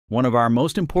One of our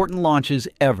most important launches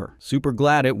ever. Super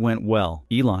glad it went well.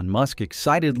 Elon Musk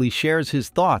excitedly shares his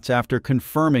thoughts after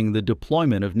confirming the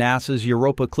deployment of NASA's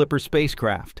Europa Clipper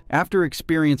spacecraft. After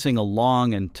experiencing a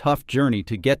long and tough journey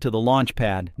to get to the launch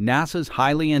pad, NASA's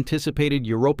highly anticipated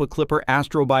Europa Clipper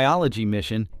astrobiology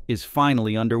mission is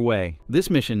finally underway. This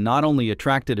mission not only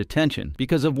attracted attention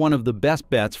because of one of the best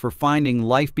bets for finding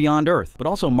life beyond Earth, but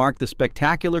also marked the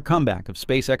spectacular comeback of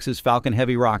SpaceX's Falcon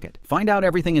Heavy rocket. Find out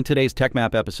everything in today's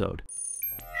Techmap episode.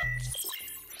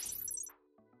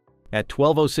 At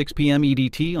 12:06 p.m.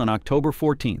 EDT on October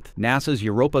 14th, NASA's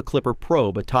Europa Clipper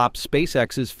probe atop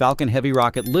SpaceX's Falcon Heavy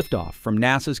rocket liftoff from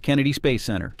NASA's Kennedy Space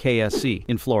Center, KSC,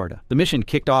 in Florida. The mission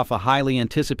kicked off a highly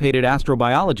anticipated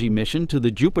astrobiology mission to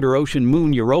the Jupiter ocean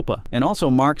moon Europa, and also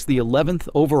marks the 11th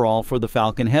overall for the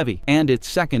Falcon Heavy, and its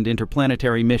second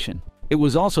interplanetary mission. It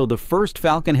was also the first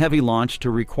Falcon Heavy launch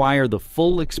to require the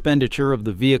full expenditure of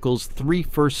the vehicle's 3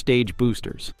 first-stage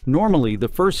boosters. Normally, the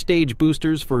first-stage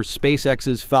boosters for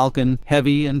SpaceX's Falcon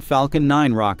Heavy and Falcon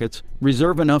 9 rockets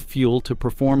reserve enough fuel to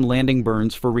perform landing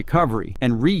burns for recovery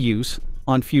and reuse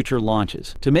on future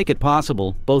launches. To make it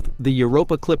possible, both the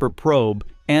Europa Clipper probe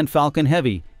and Falcon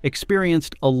Heavy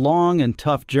experienced a long and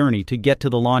tough journey to get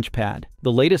to the launch pad.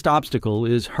 The latest obstacle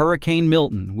is Hurricane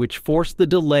Milton, which forced the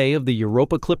delay of the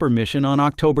Europa Clipper mission on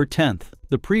October 10th.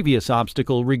 The previous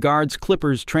obstacle regards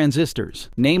Clipper's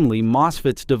transistors, namely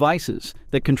MOSFET's devices,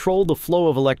 that control the flow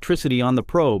of electricity on the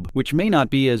probe, which may not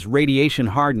be as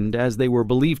radiation-hardened as they were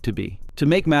believed to be. To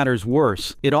make matters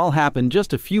worse, it all happened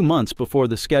just a few months before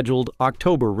the scheduled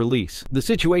October release. The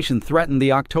situation threatened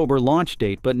the October launch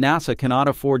date, but NASA cannot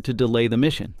afford to delay the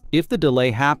mission. If the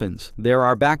delay happens,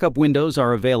 backup windows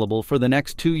are available for the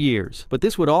next 2 years, but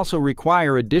this would also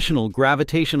require additional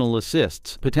gravitational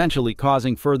assists, potentially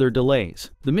causing further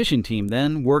delays. The mission team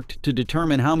then worked to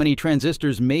determine how many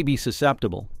transistors may be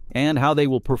susceptible and how they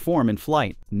will perform in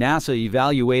flight. NASA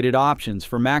evaluated options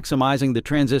for maximizing the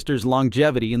transistor's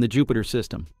longevity in the Jupiter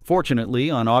system.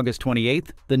 Fortunately, on August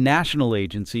 28th, the national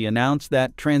agency announced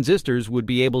that transistors would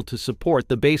be able to support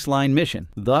the baseline mission.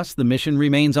 Thus, the mission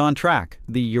remains on track.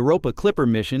 The Europa Clipper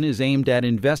mission is aimed at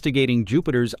investigating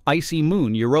Jupiter's icy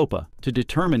moon, Europa, to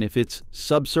determine if its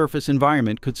subsurface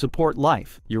environment could support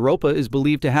life. Europa is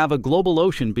believed to have a global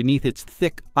ocean beneath its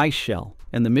thick ice shell,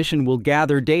 and the mission will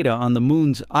gather data on the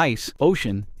moon's ice,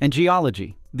 ocean, and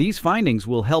geology. These findings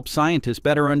will help scientists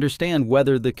better understand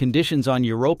whether the conditions on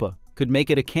Europa could make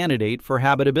it a candidate for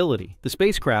habitability. The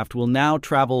spacecraft will now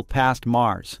travel past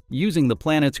Mars, using the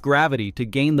planet's gravity to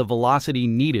gain the velocity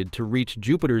needed to reach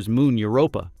Jupiter's moon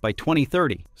Europa by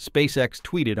 2030, SpaceX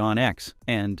tweeted on X,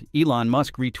 and Elon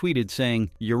Musk retweeted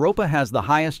saying, "Europa has the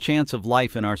highest chance of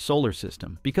life in our solar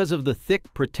system because of the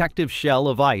thick protective shell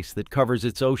of ice that covers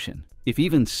its ocean. If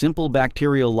even simple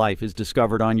bacterial life is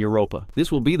discovered on Europa,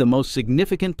 this will be the most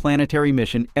significant planetary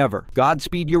mission ever.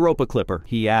 Godspeed Europa Clipper,"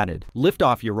 he added.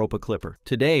 Liftoff Europa Clipper.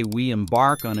 Today we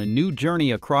embark on a new journey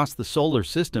across the solar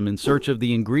system in search of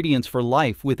the ingredients for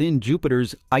life within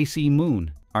Jupiter's icy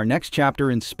moon. Our next chapter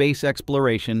in space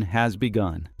exploration has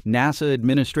begun. NASA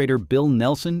Administrator Bill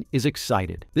Nelson is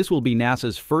excited. This will be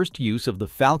NASA's first use of the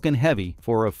Falcon Heavy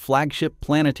for a flagship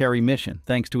planetary mission,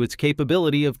 thanks to its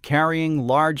capability of carrying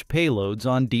large payloads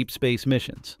on deep space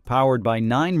missions. Powered by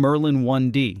 9 Merlin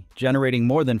 1D, generating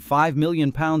more than 5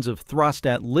 million pounds of thrust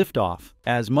at liftoff,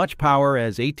 as much power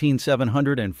as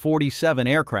 18,747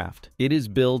 aircraft, it is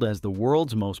billed as the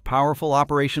world's most powerful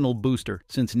operational booster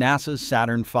since NASA's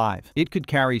Saturn V. It could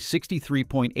carry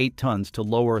 63.8 tons to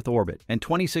low Earth orbit and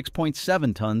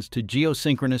 26.7 tons to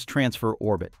geosynchronous transfer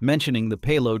orbit, mentioning the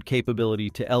payload capability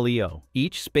to LEO.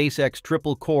 Each SpaceX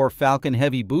triple-core Falcon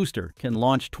Heavy booster can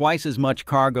launch twice as much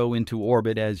cargo into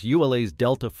orbit as ULA's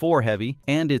Delta IV Heavy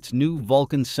and its new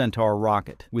Vulcan Centaur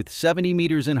rocket. With 70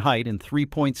 meters in height and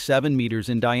 3.7 meters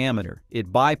in diameter,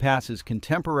 it bypasses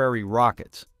contemporary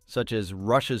rockets, such as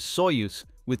Russia's Soyuz,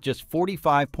 with just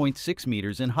 45.6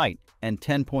 meters in height and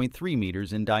 10.3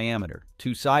 meters in diameter.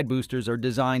 2 side boosters are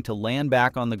designed to land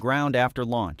back on the ground after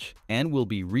launch and will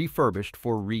be refurbished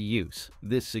for reuse.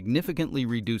 This significantly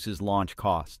reduces launch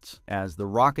costs, as the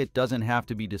rocket doesn't have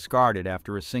to be discarded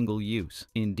after a single use.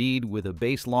 Indeed, with a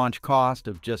base launch cost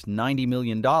of just $90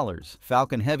 million,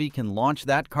 Falcon Heavy can launch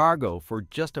that cargo for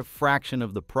just a fraction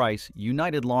of the price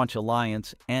United Launch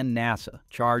Alliance and NASA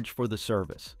charge for the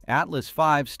service. Atlas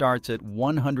V starts at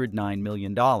 $109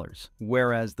 million,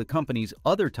 whereas the company's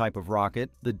other type of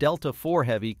rocket, the Delta IV 4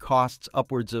 Heavy costs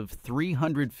upwards of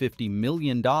 $350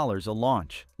 million a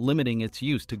launch, limiting its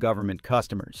use to government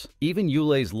customers. Even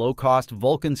ULA's low-cost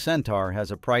Vulcan Centaur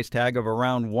has a price tag of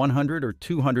around $100 or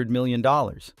 $200 million.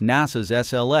 NASA's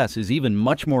SLS is even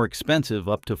much more expensive,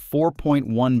 up to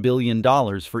 $4.1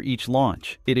 billion for each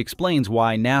launch. It explains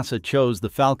why NASA chose the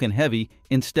Falcon Heavy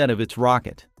instead of its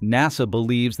rocket. NASA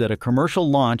believes that a commercial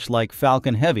launch like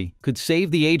Falcon Heavy could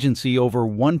save the agency over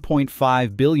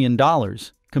 $1.5 billion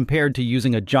compared to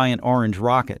using a giant orange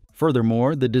rocket.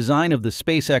 Furthermore, the design of the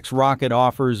SpaceX rocket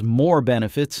offers more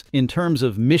benefits in terms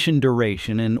of mission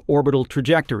duration and orbital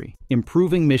trajectory,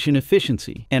 improving mission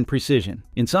efficiency and precision.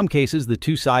 In some cases, the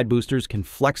two side boosters can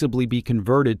flexibly be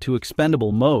converted to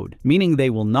expendable mode, meaning they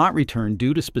will not return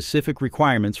due to specific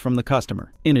requirements from the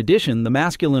customer. In addition, the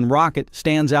masculine rocket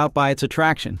stands out by its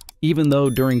attraction, even though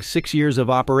during 6 years of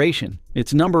operation,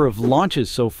 its number of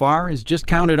launches so far is just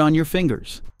counted on your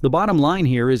fingers. The bottom line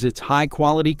here is its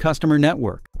high-quality customer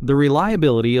network. The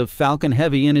reliability of Falcon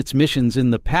Heavy and its missions in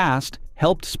the past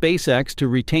helped SpaceX to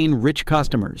retain rich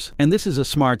customers, and this is a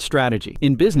smart strategy.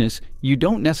 In business, you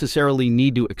don't necessarily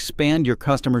need to expand your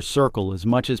customer circle as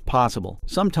much as possible.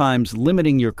 Sometimes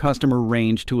limiting your customer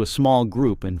range to a small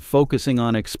group and focusing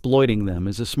on exploiting them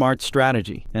is a smart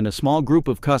strategy. And a small group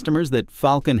of customers that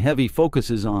Falcon Heavy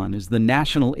focuses on is the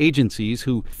national agencies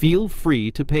who feel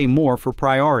free to pay more for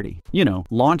priority.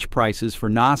 Launch prices for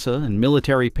NASA and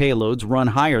military payloads run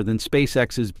higher than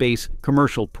SpaceX's base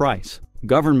commercial price.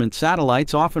 Government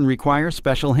satellites often require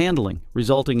special handling,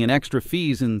 resulting in extra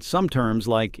fees in some terms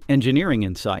like engineering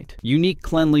insight, unique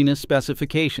cleanliness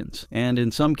specifications, and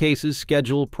in some cases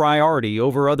schedule priority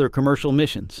over other commercial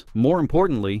missions. More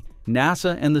importantly,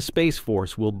 NASA and the Space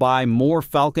Force will buy more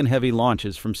Falcon Heavy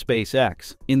launches from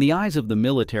SpaceX. In the eyes of the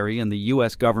military and the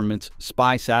U.S. government's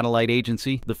spy satellite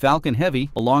agency, the Falcon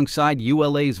Heavy, alongside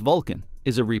ULA's Vulcan,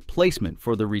 is a replacement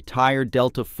for the retired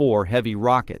Delta IV Heavy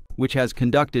rocket, which has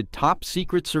conducted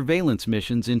top-secret surveillance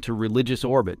missions into religious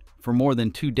orbit for more than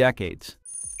 2 decades.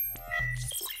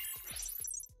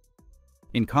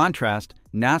 In contrast,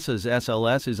 NASA's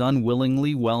SLS is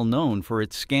unwillingly well known for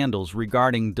its scandals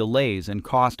regarding delays and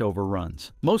cost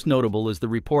overruns. Most notable is the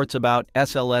reports about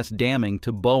SLS damming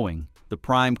to Boeing, the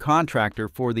prime contractor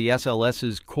for the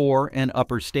SLS's core and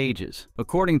upper stages.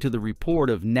 According to the report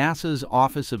of NASA's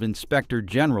Office of Inspector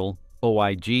General,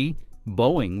 OIG,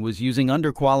 Boeing was using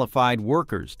underqualified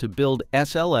workers to build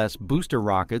SLS booster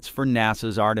rockets for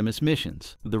NASA's Artemis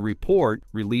missions. The report,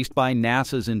 released by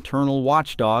NASA's internal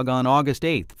watchdog on August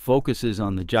 8th, focuses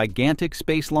on the gigantic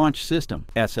Space Launch System,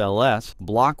 SLS,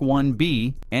 Block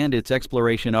 1B, and its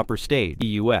Exploration Upper Stage,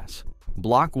 EUS.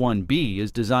 Block 1B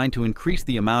is designed to increase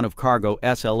the amount of cargo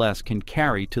SLS can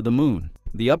carry to the Moon.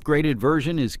 The upgraded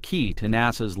version is key to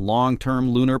NASA's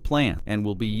long-term lunar plan and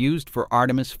will be used for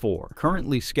Artemis IV,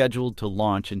 currently scheduled to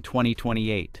launch in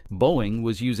 2028. Boeing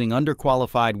was using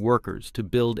underqualified workers to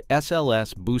build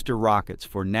SLS booster rockets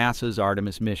for NASA's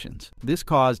Artemis missions. This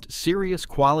caused serious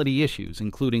quality issues,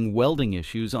 including welding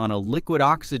issues on a liquid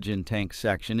oxygen tank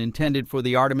section intended for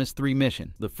the Artemis III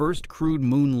mission, the first crewed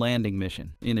moon landing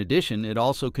mission. In addition, it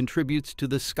also contributes to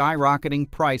the skyrocketing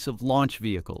price of launch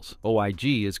vehicles. OIG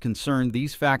is concerned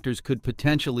these factors could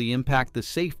potentially impact the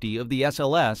safety of the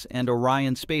SLS and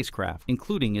Orion spacecraft,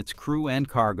 including its crew and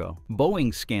cargo.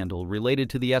 Boeing's scandal related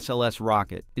to the SLS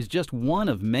rocket is just one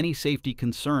of many safety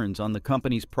concerns on the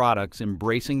company's products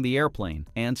embracing the airplane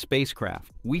and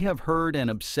spacecraft. We have heard and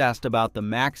obsessed about the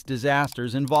MAX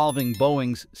disasters involving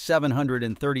Boeing's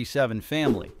 737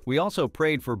 family. We also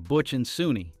prayed for Butch and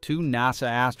Suni, 2 NASA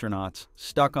astronauts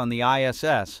stuck on the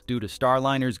ISS due to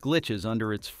Starliner's glitches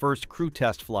under its first crew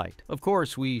test flight. Of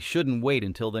course, we shouldn't wait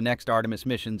until the next Artemis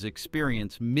missions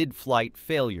experience mid-flight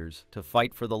failures to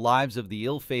fight for the lives of the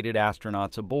ill-fated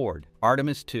astronauts aboard.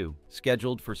 Artemis II,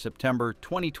 scheduled for September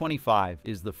 2025,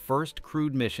 is the first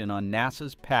crewed mission on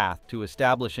NASA's path to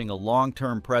establishing a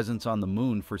long-term presence on the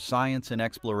Moon for science and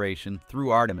exploration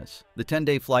through Artemis. The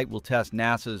 10-day flight will test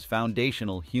NASA's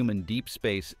foundational human deep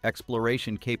space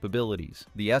exploration capabilities,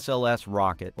 the SLS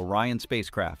rocket, Orion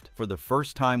spacecraft, for the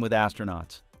first time with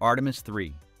astronauts. Artemis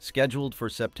III, scheduled for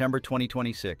September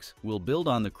 2026, will build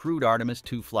on the crewed Artemis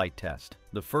II flight test.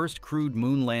 The first crewed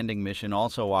moon landing mission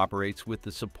also operates with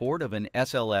the support of an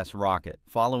SLS rocket,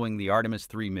 following the Artemis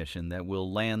III mission that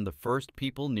will land the first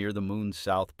people near the Moon's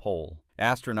south pole.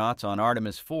 Astronauts on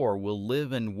Artemis 4 will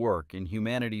live and work in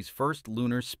humanity's first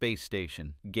lunar space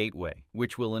station, Gateway,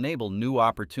 which will enable new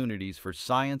opportunities for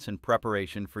science and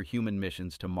preparation for human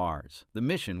missions to Mars. The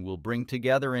mission will bring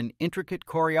together an intricate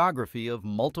choreography of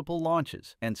multiple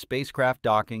launches and spacecraft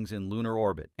dockings in lunar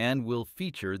orbit, and will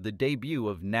feature the debut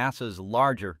of NASA's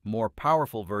larger, more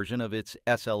powerful version of its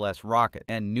SLS rocket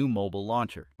and new mobile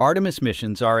launcher. Artemis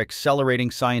missions are accelerating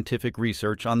scientific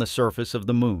research on the surface of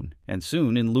the Moon, and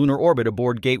soon in lunar orbit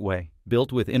aboard Gateway.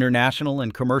 Built with international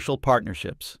and commercial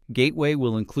partnerships, Gateway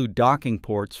will include docking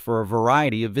ports for a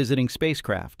variety of visiting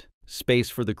spacecraft, space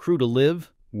for the crew to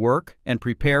live, work, and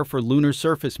prepare for lunar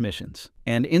surface missions,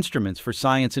 and instruments for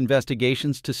science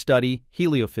investigations to study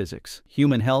heliophysics,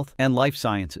 human health, and life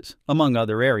sciences, among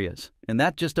other areas. And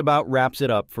that just about wraps it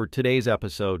up for today's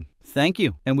episode. Thank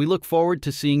you, and we look forward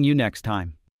to seeing you next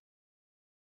time.